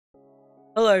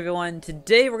Hello everyone,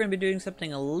 today we're going to be doing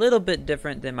something a little bit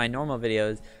different than my normal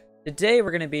videos. Today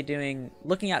we're going to be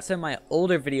looking at some of my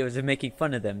older videos and making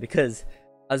fun of them because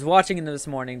I was watching them this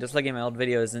morning, just looking at my old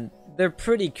videos, and they're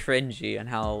pretty cringy on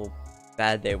how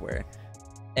bad they were.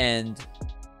 And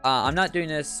I'm not doing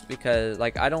this because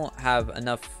I don't have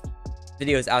enough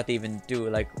videos out to even do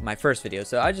my first video,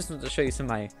 so I just want to show you some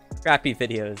of my crappy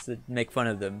videos and make fun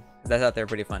of them because I thought they were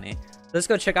pretty funny. Let's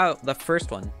go check out the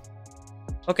first one.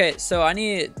 Okay, so I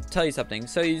need to tell you something.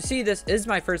 So you see, this is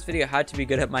my first video, how to be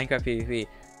good at Minecraft PvP,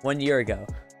 1 year ago.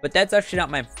 But that's actually not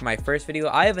my first video.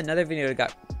 I have another video that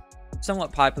got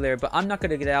somewhat popular, but I'm not going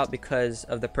to get it out because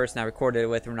of the person I recorded it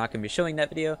with. We're not going to be showing that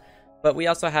video. But we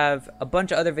also have a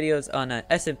bunch of other videos on an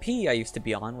SMP I used to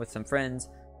be on with some friends.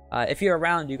 If you're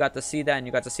around, you got to see that, and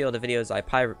you got to see all the videos I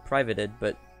privated.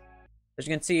 But as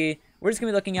you can see, we're just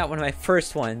going to be looking at one of my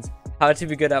first ones, how to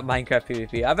be good at Minecraft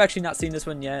PvP. I've actually not seen this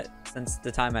one yet since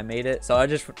the time I made it, so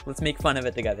let's make fun of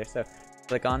it together. So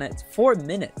click on it. It's 4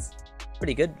 minutes.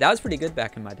 Pretty good. That was pretty good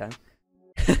back in my time.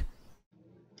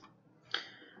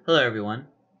 Hello everyone.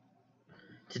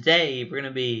 Today we're going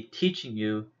to be teaching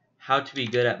you how to be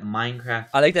good at Minecraft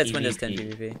I like that's PvP. Windows 10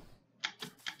 PvP.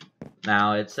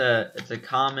 Now it's a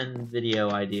common video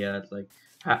idea. It's like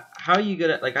how are you good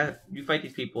at you fight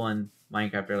these people in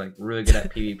Minecraft. They're like really good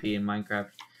at PvP in Minecraft.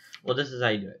 Well, this is how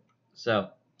you do it. So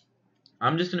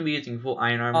I'm just gonna be using full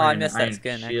iron armor and an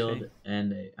iron shield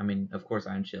and of course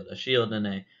iron shield, a shield and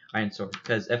a iron sword.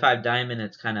 Because if I have diamond,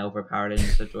 it's kind of overpowered in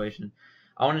this situation.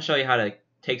 I want to show you how to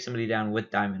take somebody down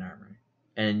with diamond armor,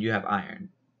 and you have iron.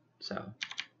 So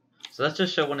let's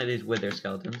just show one of these wither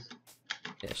skeletons.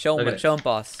 Yeah, show him,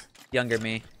 boss. Younger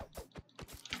me.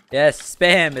 Yes,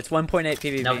 spam. It's 1.8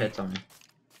 PvP. No hits on me.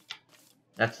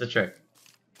 That's the trick.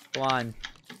 Go on.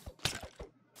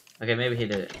 Okay, maybe he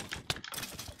did it.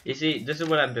 You see, this is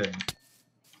what I'm doing.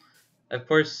 Of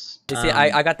course. You see,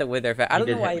 I got the wither effect. I don't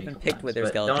know why I even picked wither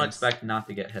skeletons. Don't expect not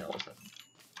to get hit all of a sudden.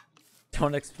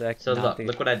 Don't expect. So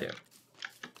look what I do.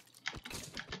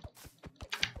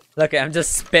 Look, I'm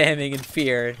just spamming in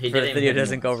fear so the video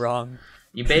doesn't go wrong.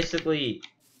 You basically,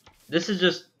 this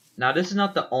is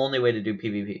not the only way to do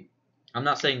PvP. I'm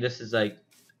not saying this is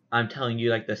I'm telling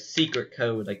you the secret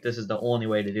code, this is the only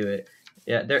way to do it.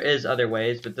 Yeah, there is other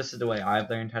ways, but this is the way I've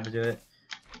learned how to do it.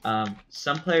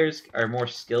 Some players are more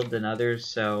skilled than others,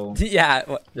 so yeah,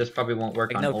 this probably won't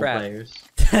work on old players.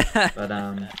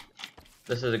 But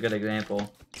this is a good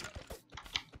example.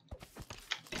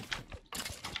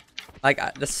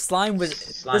 The slime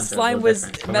was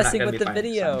messing with the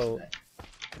video.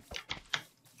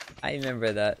 I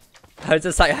remember that. I was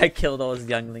just I killed all those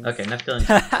younglings. Okay, enough killing.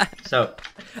 So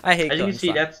I hate. As you can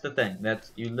see, that's the thing.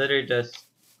 You literally just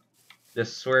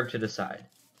swerve to the side.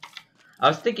 I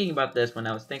was thinking about this when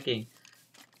I was thinking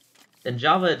in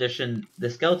Java Edition, the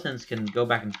skeletons can go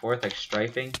back and forth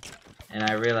strafing, and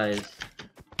I realized,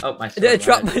 oh, my sword. Did I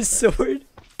drop my sword?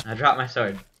 I dropped my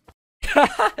sword.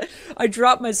 I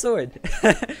dropped my sword.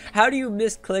 How do you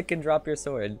misclick and drop your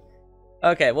sword?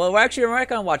 Okay, well, we're not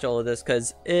gonna watch all of this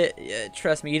because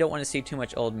trust me, you don't want to see too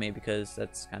much old me because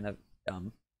that's kind of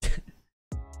dumb.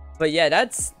 But yeah,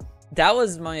 that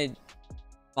was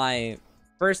my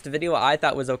first video I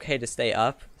thought was okay to stay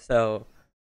up. So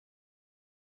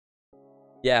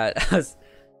yeah, that was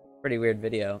a pretty weird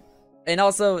video. And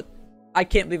also, I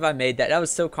can't believe I made that. That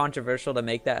was so controversial to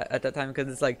make that at that time because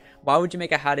it's why would you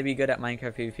make a how to be good at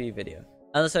Minecraft PvP video?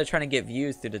 Unless I was trying to get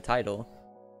views through the title.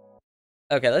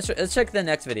 Okay, let's check the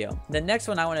next video. The next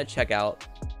one I want to check out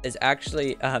is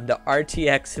actually the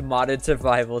RTX modded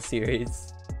survival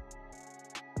series.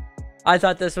 I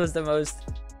thought this was the most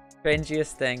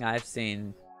cringiest thing I've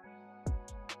seen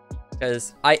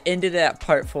because I ended it at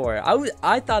part 4.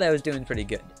 I thought I was doing pretty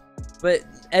good, but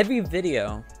every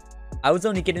video I was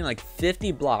only getting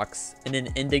 50 blocks and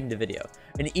then ending the video,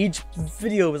 and each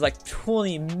video was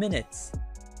 20 minutes.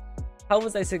 How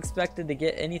was I expected to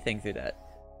get anything through that?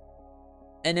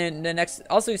 And then the next,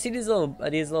 also you see these little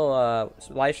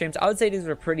live streams. I would say these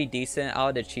were pretty decent. I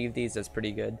would achieve these as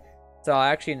pretty good. So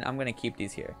I'm gonna keep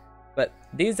these here. But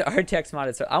these are RTX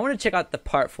modded. So I want to check out the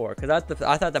part 4 because I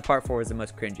thought the part 4 was the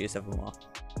most cringiest of them all.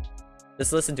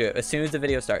 Just listen to it as soon as the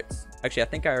video starts. Actually, I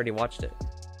think I already watched it.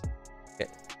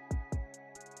 Okay.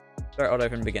 Start all the way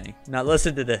from the beginning. Now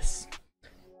listen to this.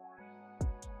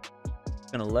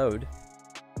 It's gonna load.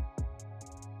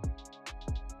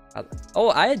 Oh,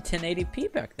 I had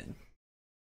 1080p back then.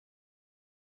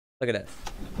 Look at that.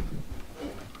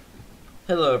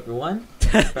 Hello everyone.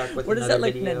 Back with what is that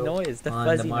video noise? The on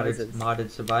fuzzy the modded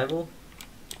survival.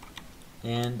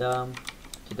 And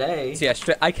today. See, I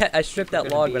stripped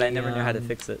that log, but I never knew how to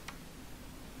fix it.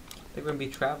 I think we're gonna be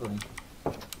traveling.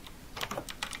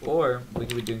 Or we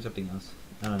could be doing something else.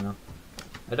 I don't know.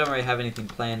 I don't really have anything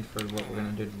planned for what we're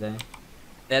gonna do today.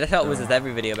 Yeah, that's how it was with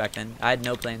every video back then. I had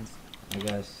no plans. I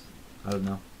guess. I don't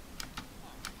know.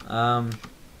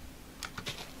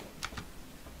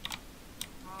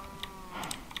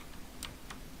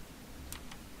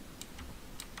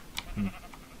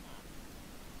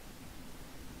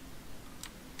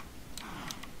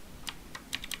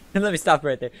 Let me stop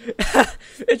right there.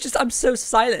 It's just I'm so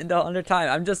silent the whole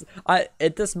time.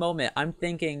 At this moment I'm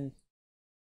thinking,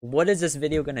 what is this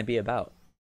video gonna be about?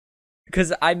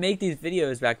 Because I make these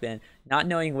videos back then, not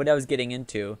knowing what I was getting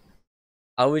into.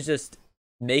 I was just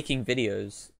making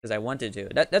videos because I wanted to.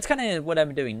 That's kind of what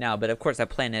I'm doing now, but of course I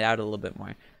plan it out a little bit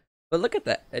more. But look at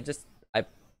that. I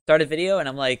start a video and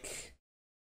I'm like,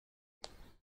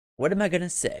 what am I gonna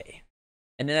say?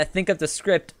 And then I think of the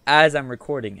script as I'm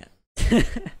recording it.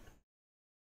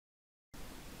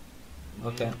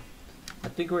 Okay. I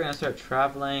think we're gonna start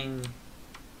traveling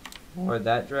more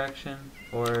that direction,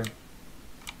 or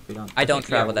we don't. I don't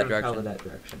travel that we're gonna direction. Travel that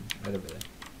direction. Right over there.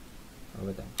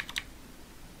 Over there.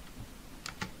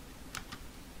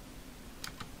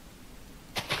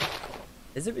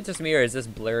 Is it just me or is this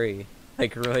blurry?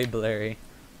 Like really blurry.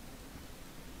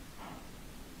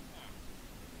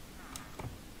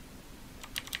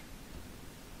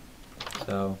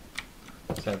 So,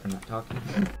 sorry for not talking.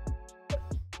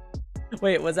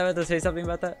 Wait, was I about to say something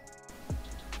about that?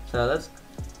 So let's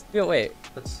Wait.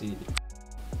 let's see.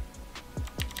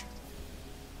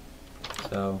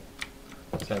 So,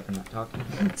 sorry for not talking.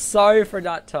 Sorry for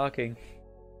not talking.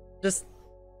 Just,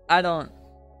 I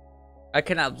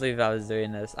cannot believe I was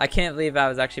doing this. I can't believe I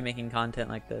was actually making content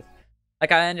like this.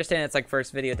 Like, I understand it's like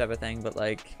first video type of thing, but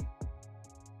like...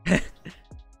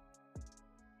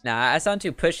 Nah, I sound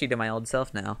too pushy to my old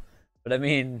self now. But I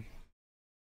mean,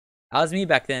 I was me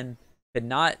back then. Could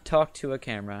not talk to a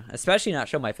camera, especially not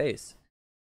show my face.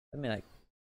 I mean, like,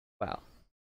 wow.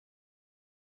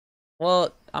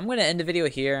 Well, I'm gonna end the video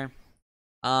here.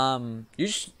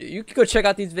 You could go check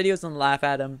out these videos and laugh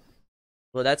at them.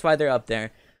 Well, that's why they're up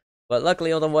there. But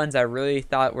luckily, all the ones I really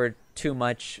thought were too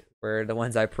much were the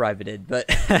ones I privated. But,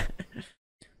 but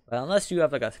unless you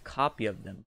have like a copy of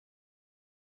them,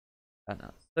 I don't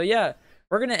know. So yeah,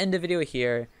 we're gonna end the video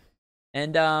here,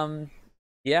 and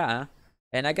yeah,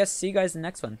 and I guess see you guys in the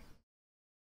next one.